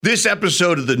This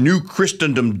episode of the new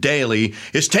Christendom Daily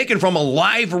is taken from a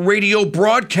live radio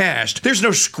broadcast. There's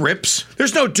no scripts,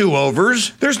 there's no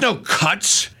do-overs, there's no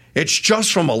cuts. It's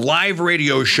just from a live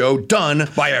radio show done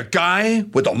by a guy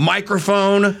with a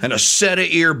microphone and a set of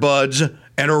earbuds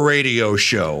and a radio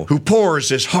show who pours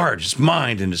his heart, his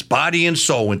mind, and his body and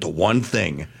soul into one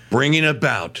thing, bringing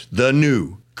about the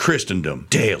new Christendom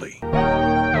Daily.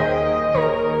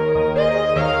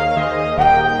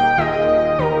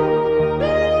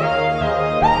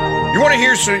 You want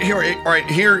to hear, all right,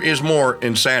 here is more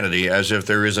insanity, as if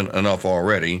there isn't enough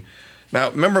already. Now,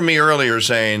 remember me earlier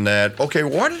saying that, okay,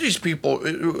 why do these people,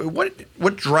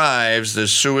 what drives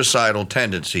this suicidal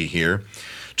tendency here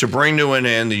to bring to an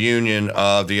end the union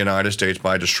of the United States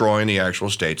by destroying the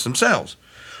actual states themselves?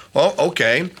 Well,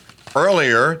 okay,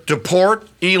 earlier, deport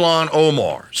Ilhan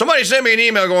Omar. Somebody sent me an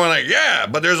email going like, yeah,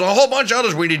 but there's a whole bunch of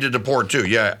others we need to deport too.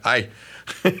 Yeah,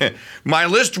 my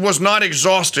list was not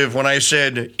exhaustive when I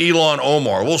said Ilhan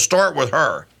Omar. We'll start with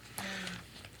her.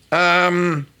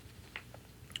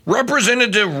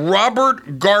 Representative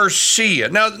Robert Garcia.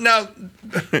 Now,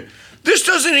 this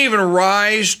doesn't even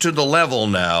rise to the level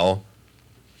now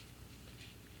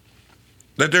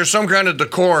that there's some kind of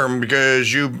decorum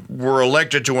because you were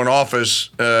elected to an office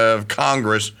of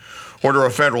Congress or to a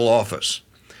federal office.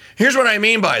 Here's what I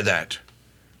mean by that.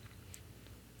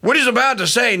 What he's about to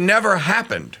say never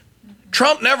happened.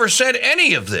 Trump never said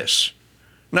any of this.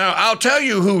 Now, I'll tell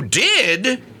you who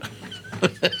did.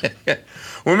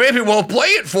 Well, maybe we'll play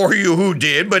it for you who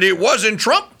did, but it wasn't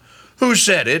Trump who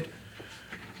said it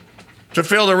to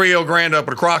fill the Rio Grande up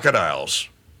with crocodiles.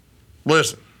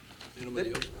 Listen.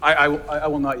 I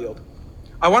will not yield.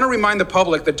 I want to remind the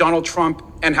public that Donald Trump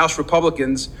and House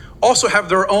Republicans also have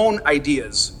their own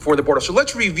ideas for the border. So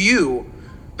let's review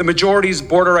the majority's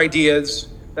border ideas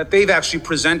that they've actually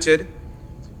presented.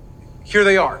 Here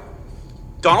they are.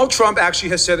 Donald Trump actually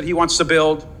has said that he wants to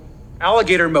build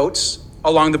alligator moats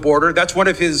along the border. That's one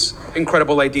of his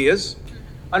incredible ideas.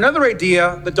 Another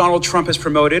idea that Donald Trump has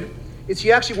promoted is he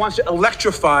actually wants to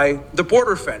electrify the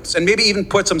border fence and maybe even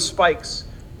put some spikes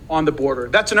on the border.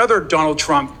 That's another Donald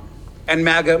Trump and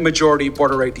MAGA majority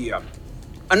border idea.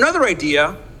 Another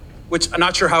idea, which I'm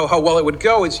not sure how well it would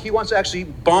go, is he wants to actually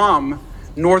bomb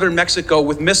northern Mexico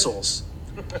with missiles.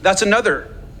 That's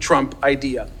another Trump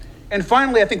idea. And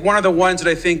finally, I think one of the ones that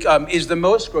I think is the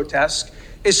most grotesque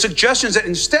is suggestions that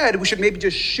instead we should maybe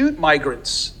just shoot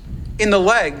migrants in the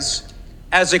legs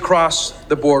as they cross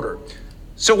the border.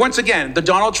 So once again, the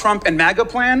Donald Trump and MAGA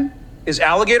plan is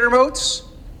alligator moats,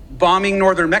 bombing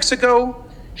northern Mexico,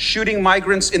 shooting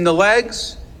migrants in the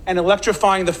legs, and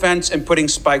electrifying the fence and putting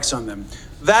spikes on them.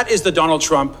 That is the Donald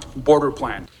Trump border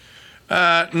plan.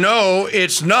 No,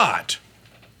 it's not.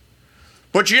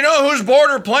 But you know whose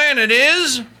border plan it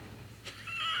is?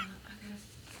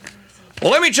 Well,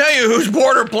 let me tell you whose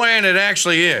border plan it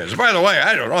actually is. By the way,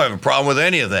 I don't have a problem with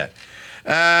any of that.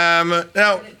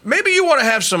 Now, maybe you want to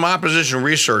have some opposition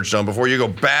research done before you go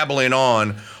babbling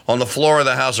on the floor of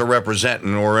the House of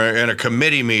Representatives or in a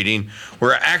committee meeting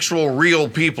where actual real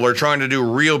people are trying to do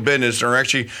real business and are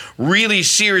actually really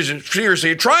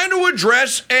seriously trying to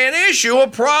address an issue, a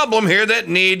problem here that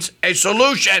needs a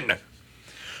solution.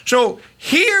 So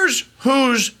here's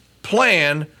whose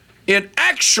plan it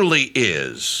actually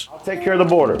is. I'll take care of the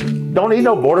border. Don't need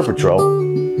no border patrol.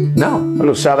 No. I go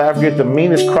to South Africa, get the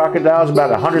meanest crocodiles,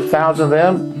 about 100,000 of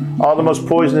them, all the most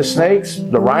poisonous snakes,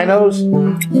 the rhinos.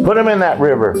 Put them in that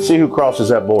river. See who crosses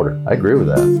that border. I agree with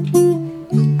that.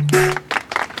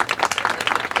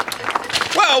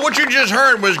 Well, what you just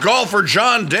heard was golfer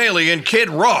John Daly and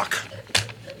Kid Rock.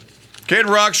 Kid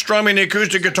Rock strumming the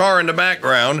acoustic guitar in the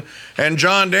background, and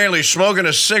John Daly smoking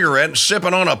a cigarette and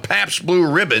sipping on a Pabst Blue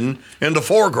Ribbon in the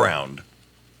foreground.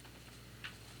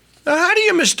 Now, how do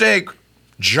you mistake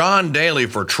John Daly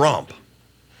for Trump?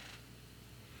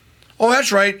 Oh,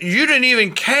 that's right. You didn't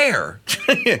even care.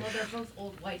 Well, they're both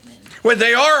old white men. Well,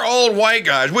 they are old white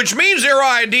guys, which means their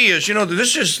ideas, none of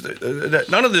this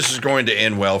is going to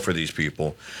end well for these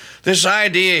people. This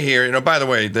idea here, by the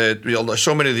way, that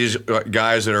so many of these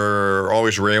guys that are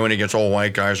always railing against old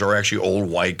white guys are actually old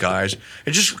white guys.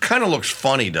 It just kind of looks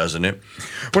funny, doesn't it?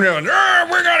 When they're like,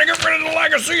 we got to get rid of the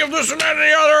legacy of this and that and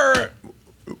the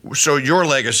other. So your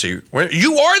legacy,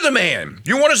 you are the man.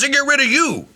 You want us to get rid of you.